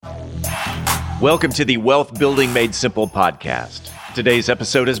Welcome to the Wealth Building Made Simple podcast. Today's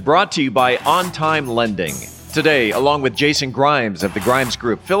episode is brought to you by On Time Lending. Today, along with Jason Grimes of the Grimes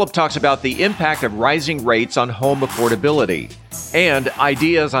Group, Philip talks about the impact of rising rates on home affordability and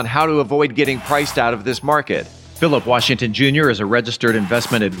ideas on how to avoid getting priced out of this market. Philip Washington Jr. is a registered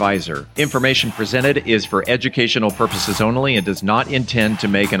investment advisor. Information presented is for educational purposes only and does not intend to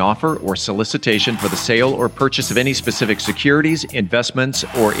make an offer or solicitation for the sale or purchase of any specific securities, investments,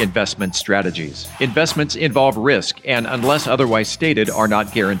 or investment strategies. Investments involve risk and, unless otherwise stated, are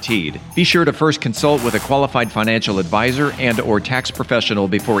not guaranteed. Be sure to first consult with a qualified financial advisor and/or tax professional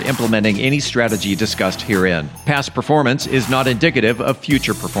before implementing any strategy discussed herein. Past performance is not indicative of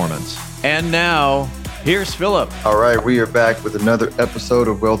future performance. And now, here's Philip. All right, we are back with another episode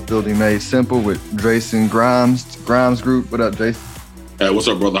of Wealth Building Made Simple with Jason Grimes, Grimes Group. What up, Jason? Hey, what's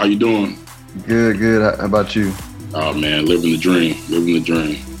up, brother? How you doing? Good. How about you? Oh, man, living the dream.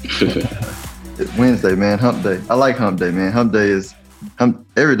 It's Wednesday, man, hump day. I like hump day, man.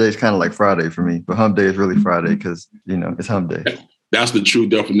 Every day is kind of like Friday for me, but hump day is really Friday because, it's hump day. That's the true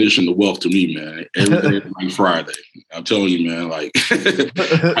definition of wealth to me, man. Every day is like Friday. I'm telling you, man. Like,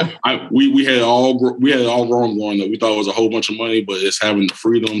 we had it all wrong growing up. We thought it was a whole bunch of money, but it's having the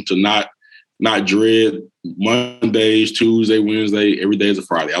freedom to not dread Mondays, Tuesday, Wednesday. Every day is a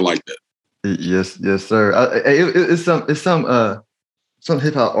Friday. I like that. Yes, sir. It's some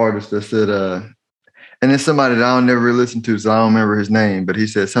hip hop artist that said, and it's somebody that I don't never listen to, so I don't remember his name, but he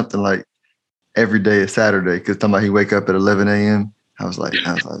said something like, "Every day is Saturday," because talking about he wake up at 11 a.m. I was like,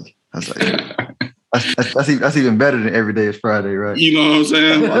 that's even better than every day is Friday, right? You know what I'm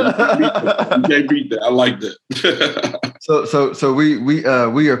saying? You can't beat that. I like that. So we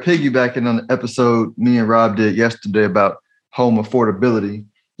are piggybacking on the episode me and Rob did yesterday about home affordability,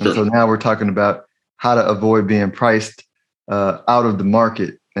 and Sure. So now we're talking about how to avoid being priced out of the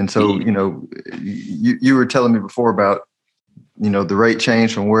market. And so you were telling me before about the rate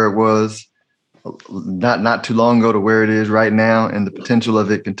change from where it was not too long ago to where it is right now, and the potential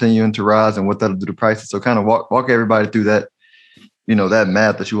of it continuing to rise and what that'll do to prices. So kind of walk everybody through that, that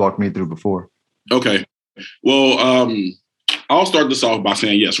math that you walked me through before. Okay. Well, I'll start this off by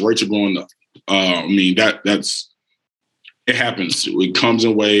saying, yes, rates are going up. It happens. It comes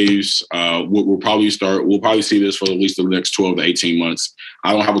in waves. We'll probably see this for at least the next 12 to 18 months.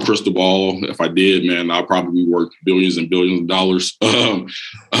 I don't have a crystal ball. If I did, man, I'll probably be worth billions and billions of dollars. But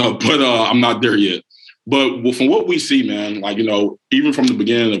I'm not there yet. But from what we see, man, even from the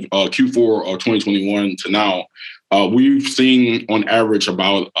beginning of Q4 of 2021 to now, we've seen on average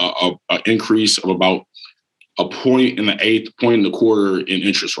about an increase of about a point and a quarter in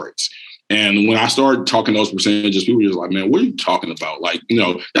interest rates. And when I started talking those percentages, people were just like, man, what are you talking about? That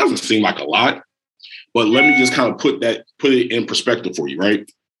doesn't seem like a lot. But let me just kind of put it in perspective for you, right?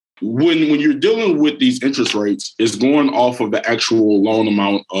 When you're dealing with these interest rates, it's going off of the actual loan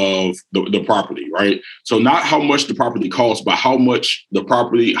amount of the property, right? So not how much the property costs, but how much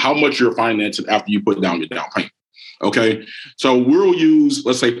you're financing after you put down your down payment. Okay. So we'll use,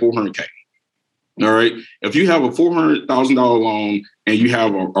 let's say, $400K. All right. If you have a $400,000 loan and you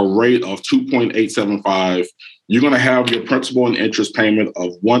have a rate of 2.875, you're going to have your principal and interest payment of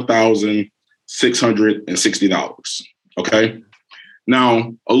 $1,660. Okay.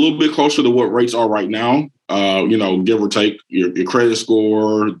 Now, a little bit closer to what rates are right now, give or take your credit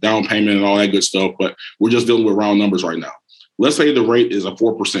score, down payment, and all that good stuff. But we're just dealing with round numbers right now. Let's say the rate is a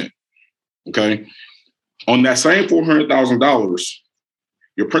 4%. Okay. On that same $400,000,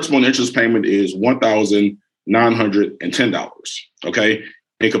 your principal and interest payment is $1,910. Okay.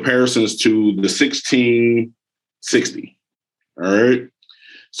 In comparisons to the 1,660. All right.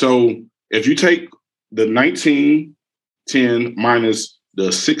 So if you take the 1,910 minus the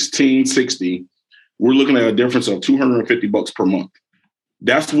 1,660, we're looking at a difference of $250 per month.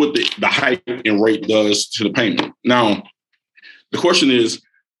 That's what the hike in rate does to the payment. Now, the question is,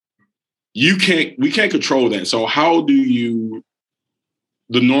 we can't control that. So how do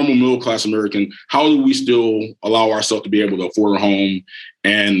the normal middle-class American, how do we still allow ourselves to be able to afford a home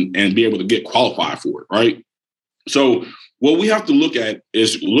and be able to get qualified for it, right? So what we have to look at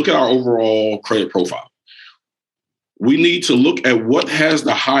our overall credit profile. We need to look at what has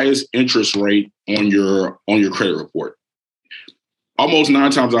the highest interest rate on your credit report. Almost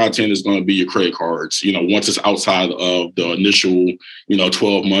 9 times out of 10 is going to be your credit cards, once it's outside of the initial,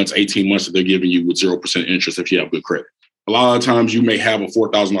 12 months, 18 months that they're giving you with 0% interest if you have good credit. A lot of times you may have a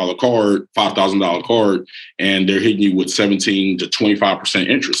 $4,000 card, $5,000 card, and they're hitting you with 17 to 25%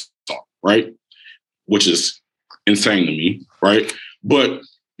 interest, right? Which is insane to me, right? But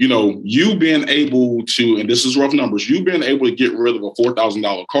you being able to, and this is rough numbers, you being able to get rid of a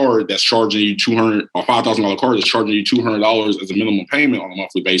 $4,000 card that's charging you $200, or $5,000 card that's charging you $200 as a minimum payment on a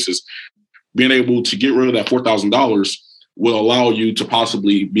monthly basis, being able to get rid of that $4,000 will allow you to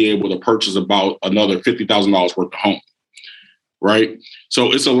possibly be able to purchase about another $50,000 worth of home, right?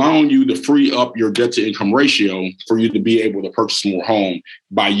 So it's allowing you to free up your debt to income ratio for you to be able to purchase more home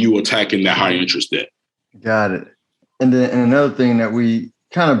by you attacking that high interest debt. Got it. And then another thing that we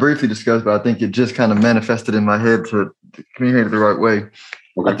kind of briefly discussed, but I think it just kind of manifested in my head to communicate it the right way.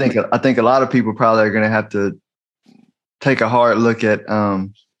 Okay. I think a lot of people probably are going to have to take a hard look at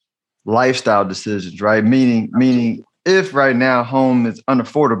lifestyle decisions, right? Meaning if right now home is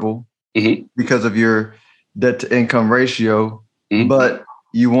unaffordable because of your debt to income ratio, but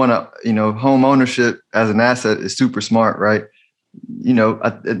you want to, home ownership as an asset is super smart, right? I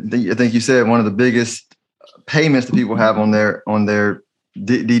think you said one of the biggest payments that people have on their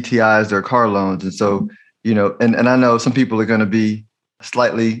DTIs, their car loans. And so, and I know some people are going to be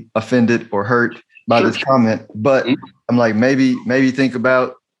slightly offended or hurt by this comment, but I'm like, maybe think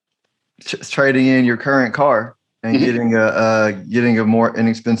about trading in your current car and getting a more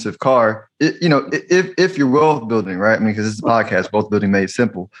inexpensive car. If you're wealth building, right? I mean, because this is a podcast, wealth building made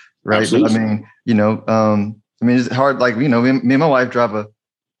simple, right? Absolutely. But I mean, it's hard. Like, me and my wife drive a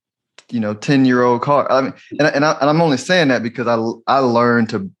 10-year-old car. I mean, and I'm only saying that because I learned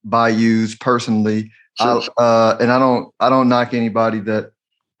to buy used personally. Sure. And I don't knock anybody that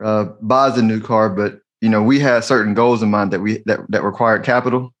buys a new car, but we had certain goals in mind that required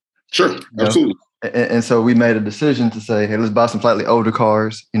capital. Sure, absolutely. And so we made a decision to say, hey, let's buy some slightly older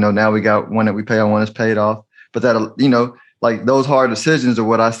cars. Now we got one that we pay on, one that's paid off. But that, like those hard decisions are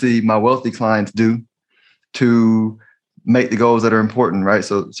what I see my wealthy clients do to make the goals that are important, right?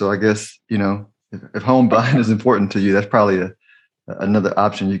 So I guess, if home buying is important to you, that's probably another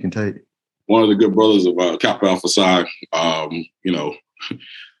option you can take. One of the good brothers of Kappa Alpha Psi,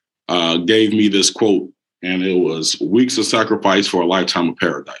 gave me this quote, and it was weeks of sacrifice for a lifetime of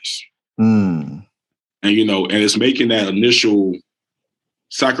paradise. And, and it's making that initial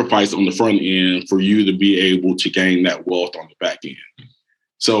sacrifice on the front end for you to be able to gain that wealth on the back end.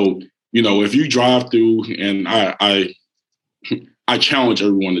 So, if you drive through, and I challenge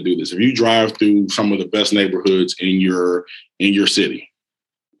everyone to do this. If you drive through some of the best neighborhoods in your city,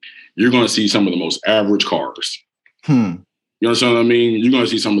 you're going to see some of the most average cars. You understand what I mean? You're going to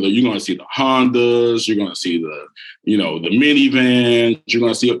see you're going to see the Hondas. You're going to see the minivans. You're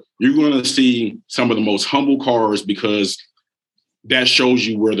going to see some of the most humble cars, because that shows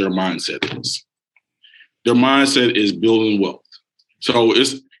you where their mindset is. Their mindset is building wealth. So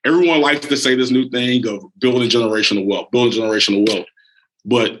everyone likes to say this new thing of building generational wealth,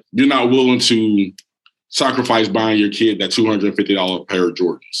 but you're not willing to sacrifice buying your kid that $250 pair of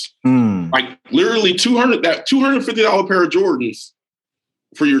Jordans. Like literally that $250 pair of Jordans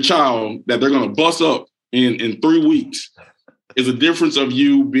for your child that they're going to bust up in 3 weeks is a difference of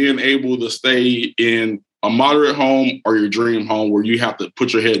you being able to stay in a moderate home or your dream home where you have to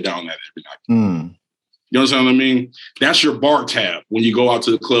put your head down at every night. You understand what I mean? That's your bar tab when you go out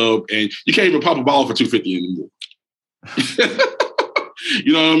to the club, and you can't even pop a bottle for $250 anymore.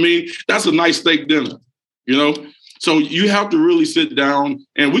 You know what I mean? That's a nice steak dinner, So you have to really sit down,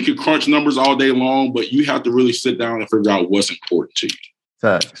 and we could crunch numbers all day long, but you have to really sit down and figure out what's important to you.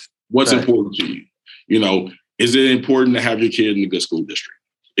 Facts. What's important to you? Is it important to have your kid in a good school district?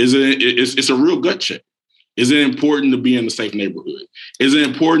 It's a real gut check. Is it important to be in a safe neighborhood? Is it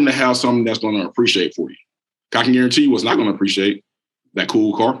important to have something that's going to appreciate for you? I can guarantee you what's not going to appreciate: that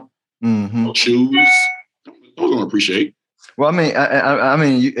cool car, shoes. Those going to appreciate. Well, I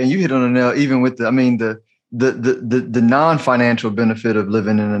mean, you hit on the nail. Even with the non-financial benefit of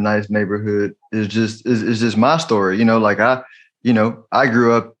living in a nice neighborhood is just my story. Like I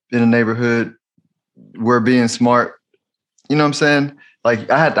grew up in a neighborhood where being smart, what I'm saying?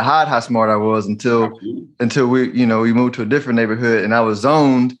 Like I had to hide how smart I was until we moved to a different neighborhood, and I was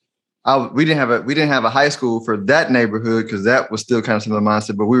zoned. We didn't have a high school for that neighborhood because that was still kind of similar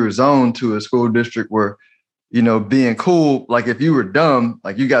mindset, but we were zoned to a school district where, being cool, like if you were dumb,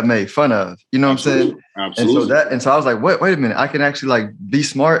 like you got made fun of, what I'm saying? Absolutely. And so I was like, wait a minute, I can actually like be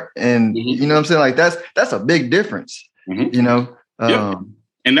smart, and you know what I'm saying? Like that's a big difference, Yeah.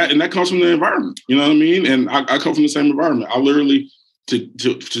 And that comes from the environment, you know what I mean? And I come from the same environment. I literally,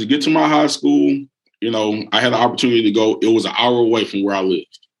 to get to my high school, I had the opportunity to go. It was an hour away from where I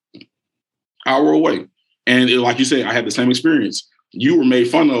lived. Hour away. And like you said, I had the same experience. You were made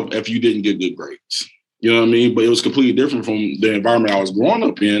fun of if you didn't get good grades. You know what I mean? But it was completely different from the environment I was growing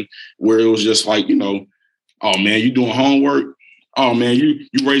up in, where it was just like, oh man, you doing homework? oh man, you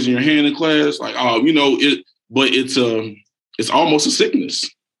raising your hand in class, like, oh, you know, but it's almost a sickness.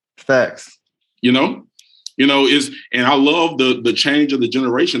 Facts. You know, and I love the change of the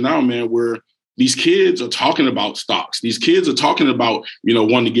generation now, man, where these kids are talking about stocks. These kids are talking about, you know,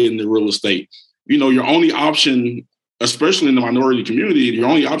 wanting to get into real estate. You know, your only option, especially in the minority community, your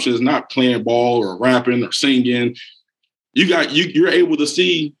only option is not playing ball or rapping or singing. You're able to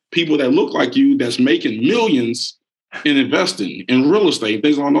see people that look like you that's making millions in investing in real estate,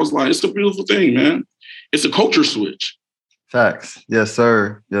 things along those lines. It's a beautiful thing, man. It's a culture switch. Facts. Yes,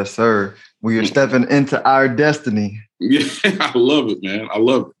 sir. Yes, sir. We are stepping into our destiny. Yeah, I love it, man. I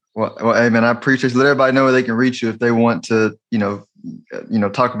love it. Well, hey, man, I appreciate you. Let everybody know where they can reach you if they want to, you know,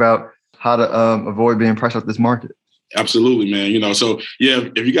 talk about how to avoid being priced out this market. Absolutely, man. You know, so yeah,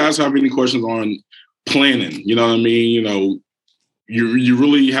 if you guys have any questions on planning, you know what I mean? You know, you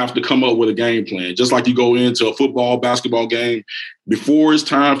really have to come up with a game plan. Just like you go into a football, basketball game, before it's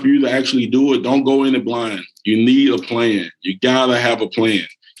time for you to actually do it, don't go in it blind. You need a plan. You got to have a plan.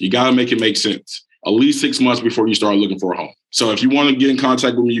 You got to make it make sense. At least 6 months before you start looking for a home. So if you want to get in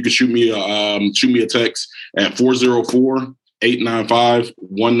contact with me, you can shoot me a text at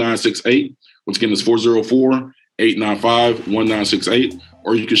 404-895-1968. Once again, it's 404-895-1968.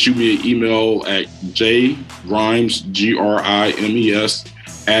 Or you can shoot me an email at jgrimes, Grimes,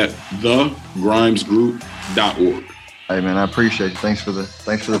 at thegrimesgroup.org. Hey man, I appreciate you. Thanks for the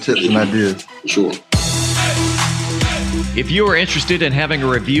tips and ideas. Sure. If you are interested in having a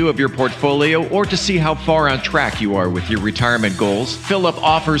review of your portfolio or to see how far on track you are with your retirement goals, Philip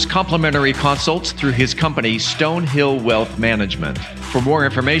offers complimentary consults through his company, Stonehill Wealth Management. For more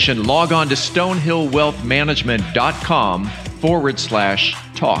information, log on to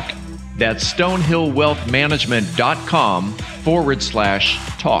stonehillwealthmanagement.com/talk. That's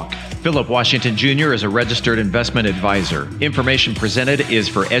stonehillwealthmanagement.com/talk. Philip Washington Jr. is a registered investment advisor. Information presented is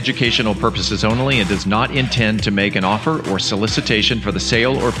for educational purposes only and does not intend to make an offer or solicitation for the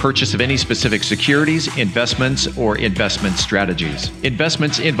sale or purchase of any specific securities, investments, or investment strategies.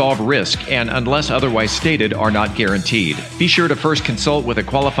 Investments involve risk and, unless otherwise stated, are not guaranteed. Be sure to first consult with a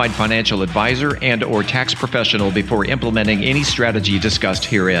qualified financial advisor and/or tax professional before implementing any strategy discussed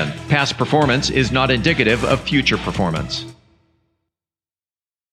herein. Past performance is not indicative of future performance.